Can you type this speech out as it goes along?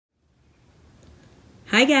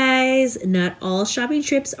Hi guys, not all shopping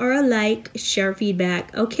trips are alike. Share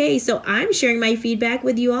feedback. Okay, so I'm sharing my feedback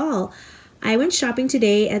with you all. I went shopping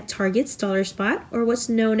today at Target's Dollar Spot, or what's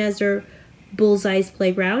known as their Bullseyes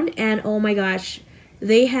playground, and oh my gosh,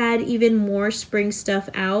 they had even more spring stuff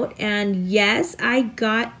out, and yes, I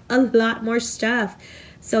got a lot more stuff.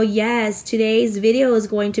 So yes, today's video is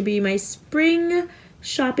going to be my spring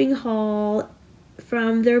shopping haul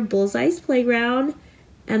from their Bullseyes playground.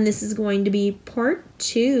 And this is going to be part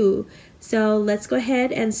 2. So let's go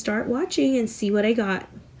ahead and start watching and see what I got.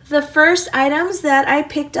 The first items that I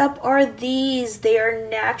picked up are these. They are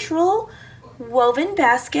natural woven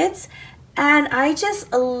baskets. And I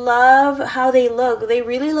just love how they look. They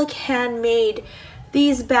really look handmade.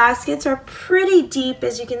 These baskets are pretty deep,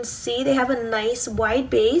 as you can see. They have a nice wide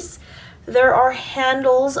base. There are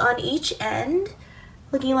handles on each end,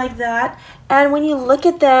 looking like that. And when you look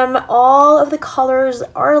at them, all of the colors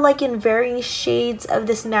are like in varying shades of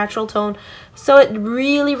this natural tone, so it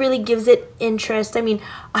really gives it interest. I mean,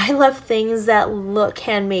 I love things that look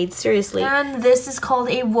handmade, seriously. And this is called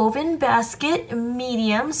a woven basket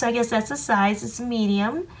medium, so I guess that's the size. It's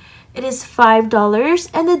medium. It is $5,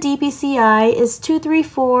 and the DPCI is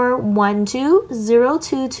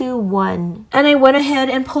 234120221. And I went ahead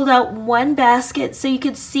and pulled out one basket so you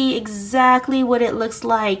could see exactly what it looks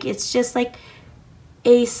like. It's just like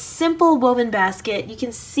a simple woven basket. You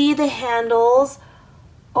can see the handles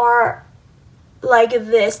are like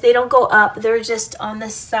this. They don't go up. They're just on the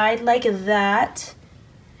side like that.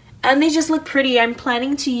 And they just look pretty. I'm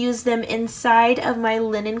planning to use them inside of my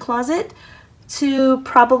linen closet to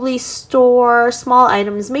probably store small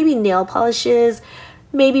items, maybe nail polishes,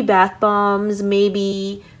 maybe bath bombs,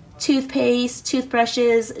 maybe toothpaste,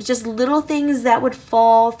 toothbrushes, just little things that would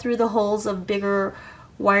fall through the holes of bigger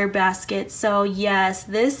wire baskets. So yes,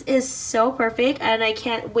 this is so perfect, and I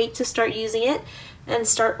can't wait to start using it and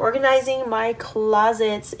start organizing my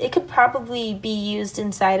closets. It could probably be used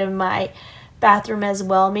inside of my bathroom as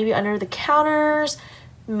well, maybe under the counters,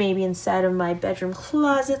 maybe inside of my bedroom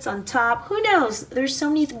closets on top. Who knows? There's so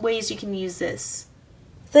many ways you can use this.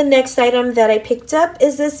 The next item that I picked up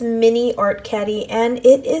is this mini art caddy, and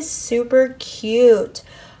it is super cute.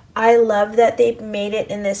 I love that they made it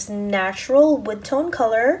in this natural wood tone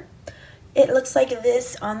color. It looks like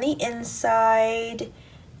this on the inside,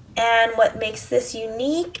 and what makes this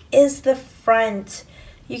unique is the front.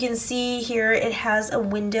 You can see here it has a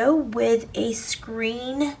window with a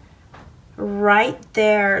screen right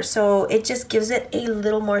there, so it just gives it a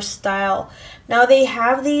little more style. Now they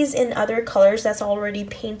have these in other colors that's already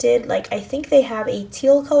painted, like I think they have a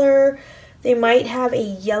teal color, they might have a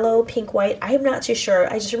yellow, pink, white. I'm not too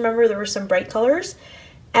sure. I just remember there were some bright colors,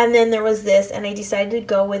 and then there was this, and I decided to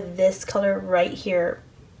go with this color right here.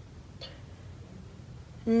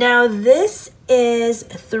 Now this is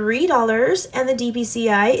 $3, and the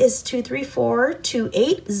DPCI is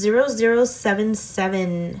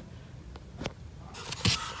 234280077.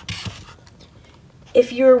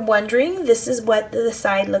 If you're wondering, this is what the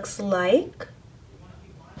side looks like.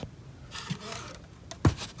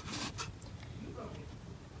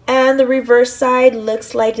 And the reverse side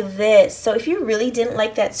looks like this. So if you really didn't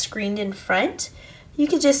like that screened in front, you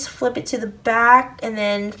could just flip it to the back and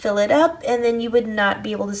then fill it up, and then you would not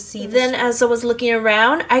be able to see this. Then as I was looking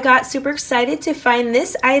around, I got super excited to find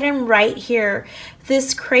this item right here.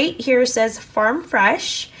 This crate here says Farm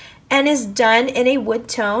Fresh and is done in a wood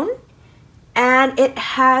tone. And it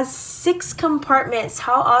has 6 compartments.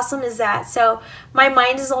 How awesome is that? So my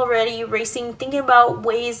mind is already racing, thinking about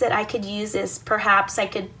ways that I could use this. Perhaps I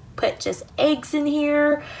could put just eggs in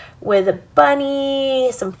here with a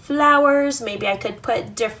bunny, some flowers. Maybe I could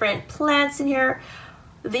put different plants in here.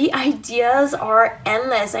 The ideas are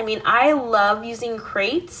endless. I mean, I love using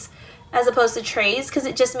crates as opposed to trays because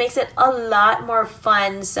it just makes it a lot more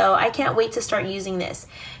fun. So I can't wait to start using this.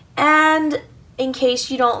 And in case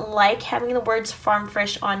you don't like having the words Farm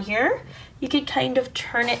Fresh on here, you could kind of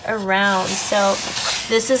turn it around. So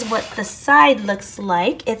this is what the side looks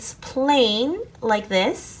like. It's plain like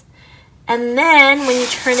this. And then when you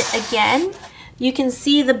turn it again, you can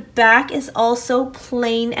see the back is also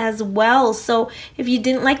plain as well. So if you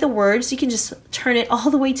didn't like the words, you can just turn it all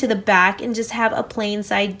the way to the back and just have a plain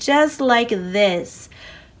side just like this.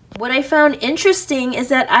 What I found interesting is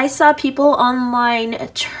that I saw people online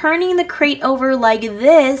turning the crate over like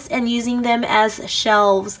this and using them as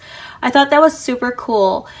shelves. I thought that was super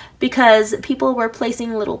cool because people were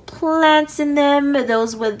placing little plants in them,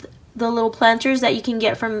 those with the little planters that you can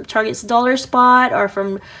get from Target's Dollar Spot or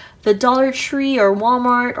from the Dollar Tree or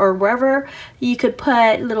Walmart or wherever. You could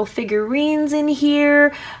put little figurines in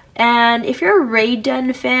here, and if you're a Ray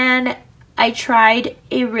Dunn fan, I tried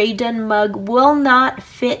a Ray Dunn mug, will not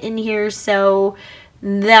fit in here, so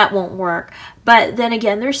that won't work. But then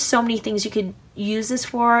again, there's so many things you could use this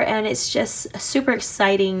for, and it's just super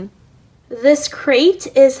exciting. This crate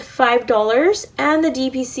is $5 and the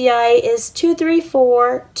DPCI is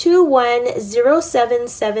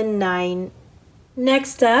 234210779.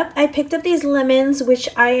 Next up, I picked up these lemons, which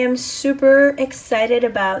I am super excited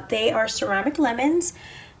about. They are ceramic lemons,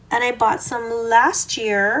 and I bought some last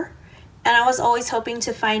year, and I was always hoping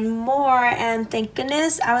to find more, and thank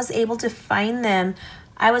goodness I was able to find them.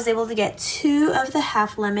 I was able to get 2 of the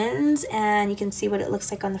half lemons, and you can see what it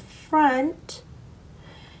looks like on the front.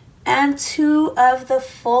 And 2 of the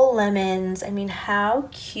full lemons. I mean, how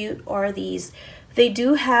cute are these? They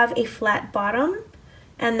do have a flat bottom,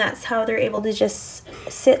 and that's how they're able to just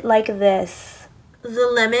sit like this. The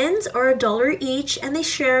lemons are $1 each, and they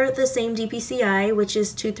share the same DPCI, which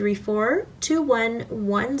is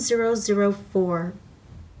 234211004.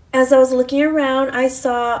 As I was looking around, I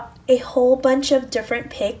saw a whole bunch of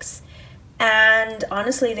different picks, and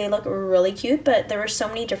honestly they look really cute, but there were so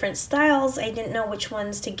many different styles I didn't know which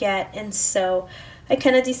ones to get, and so I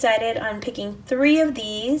kind of decided on picking 3 of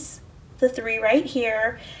these, the 3 right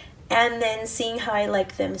here, and then seeing how I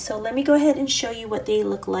like them. So let me go ahead and show you what they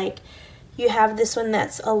look like. You have this one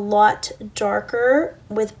that's a lot darker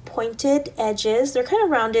with pointed edges. They're kind of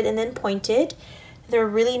rounded and then pointed. They're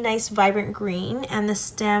really nice vibrant green, and the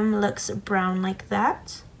stem looks brown like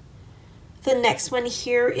that. The next one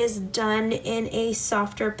here is done in a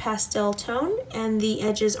softer pastel tone, and the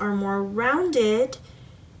edges are more rounded,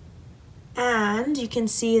 and you can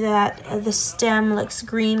see that the stem looks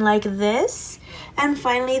green like this. And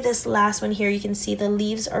finally, this last one here, you can see the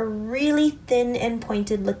leaves are really thin and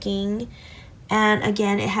pointed looking, and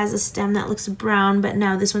again it has a stem that looks brown, but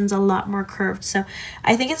now this one's a lot more curved. So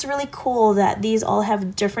I think it's really cool that these all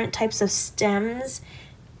have different types of stems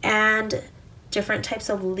and different types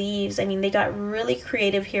of leaves. I mean, they got really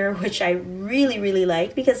creative here, which I really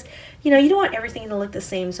like, because you know, you don't want everything to look the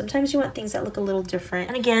same. Sometimes you want things that look a little different.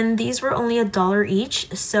 And again, these were only $1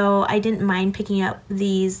 each, so I didn't mind picking up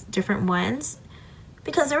these different ones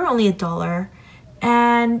because they were only $1.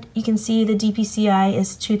 And you can see the DPCI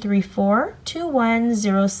is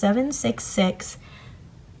 234210766.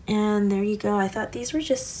 And there you go. I thought these were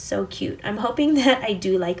just so cute. I'm hoping that I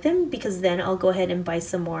do like them, because then I'll go ahead and buy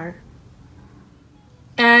some more.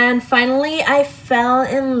 And finally, I fell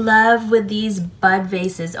in love with these bud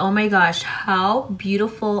vases. Oh my gosh, how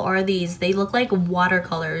beautiful are these? They look like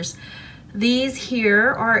watercolors. These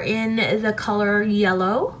here are in the color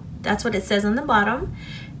yellow. That's what it says on the bottom.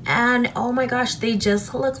 And oh my gosh, they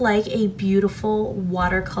just look like a beautiful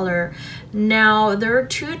watercolor. Now, there are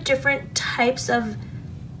 2 different types of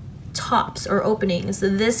tops or openings.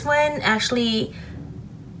 This one actually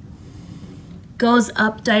goes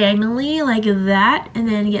up diagonally like that, and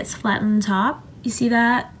then gets flat on the top. You see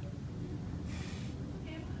that?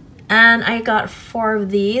 And I got 4 of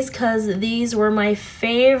these because these were my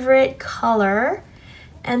favorite color.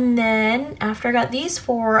 And then after I got these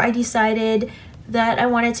 4, I decided that I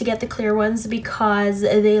wanted to get the clear ones because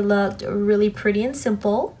they looked really pretty and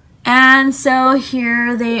simple. And so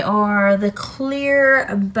here they are, the clear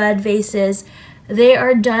bud vases. They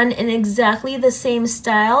are done in exactly the same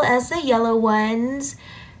style as the yellow ones.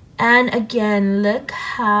 And again, look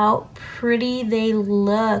how pretty they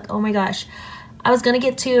look. Oh my gosh. I was gonna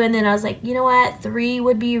get 2, and then I was like, you know what? 3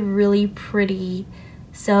 would be really pretty.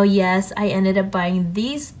 So yes, I ended up buying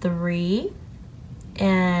these 3.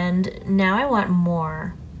 And now I want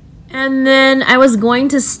more. And then I was going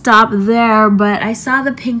to stop there, but I saw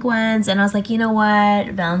the pink ones and I was like, you know what?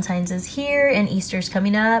 Valentine's is here and Easter's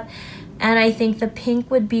coming up. And I think the pink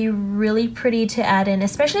would be really pretty to add in,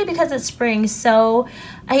 especially because it's spring. So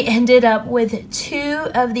I ended up with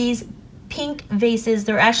 2 of these pink vases.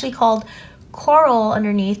 They're actually called coral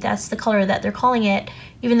underneath. That's the color that they're calling it,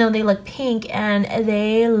 even though they look pink, and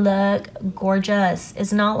they look gorgeous.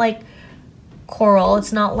 It's not like coral,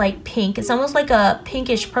 it's not like pink. It's almost like a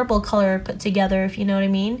pinkish purple color put together, if you know what I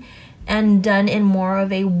mean, and done in more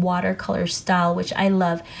of a watercolor style, which I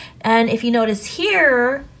love. And if you notice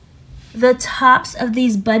here, the tops of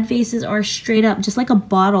these bud vases are straight up, just like a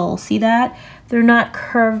bottle. See that? They're not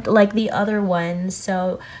curved like the other ones,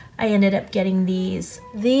 so I ended up getting these.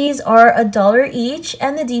 These are $1 each,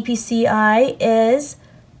 and the DPCI is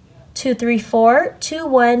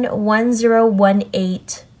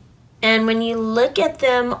 234211018. And when you look at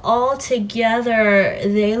them all together,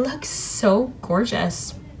 they look so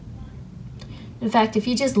gorgeous. In fact, if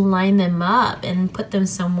you just line them up and put them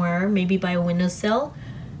somewhere, maybe by a windowsill,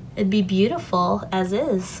 it'd be beautiful as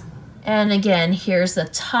is. And again, here's the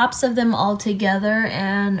tops of them all together,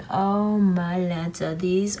 and oh my Lanta,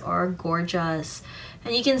 these are gorgeous.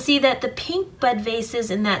 And you can see that the pink bud vases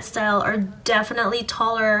in that style are definitely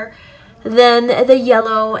taller than the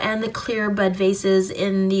yellow and the clear bud vases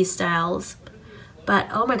in these styles. But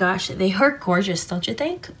oh my gosh, they are gorgeous, don't you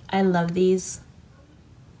think? I love these.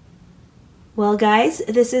 Well guys,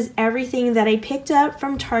 this is everything that I picked up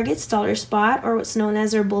from Target's Dollar Spot, or what's known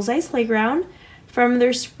as their Bullseyes Playground, from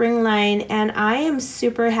their spring line, and I am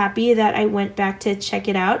super happy that I went back to check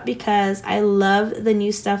it out because I love the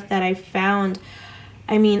new stuff that I found.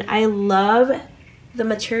 I mean, I love the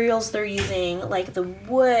materials they're using, like the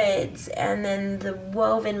woods and then the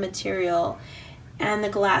woven material and the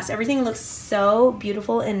glass. Everything looks so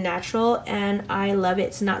beautiful and natural, and I love it.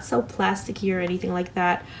 It's not so plasticky or anything like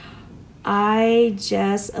that. I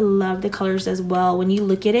just love the colors as well. When you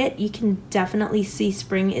look at it, you can definitely see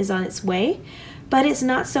spring is on its way, but it's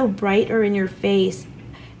not so bright or in your face,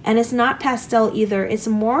 and it's not pastel either. It's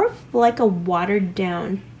more of like a watered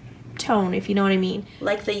down tone, if you know what I mean.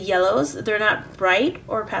 Like the yellows, they're not bright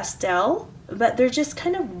or pastel, but they're just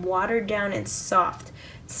kind of watered down and soft.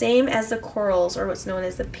 Same as the corals, or what's known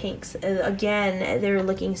as the pinks. Again, they're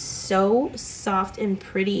looking so soft and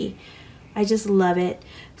pretty. I just love it.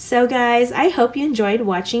 So guys, I hope you enjoyed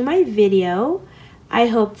watching my video. I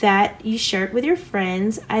hope that you share it with your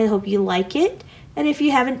friends. I hope you like it. And if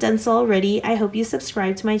you haven't done so already, I hope you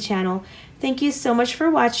subscribe to my channel. Thank you so much for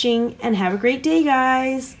watching, and have a great day,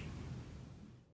 guys.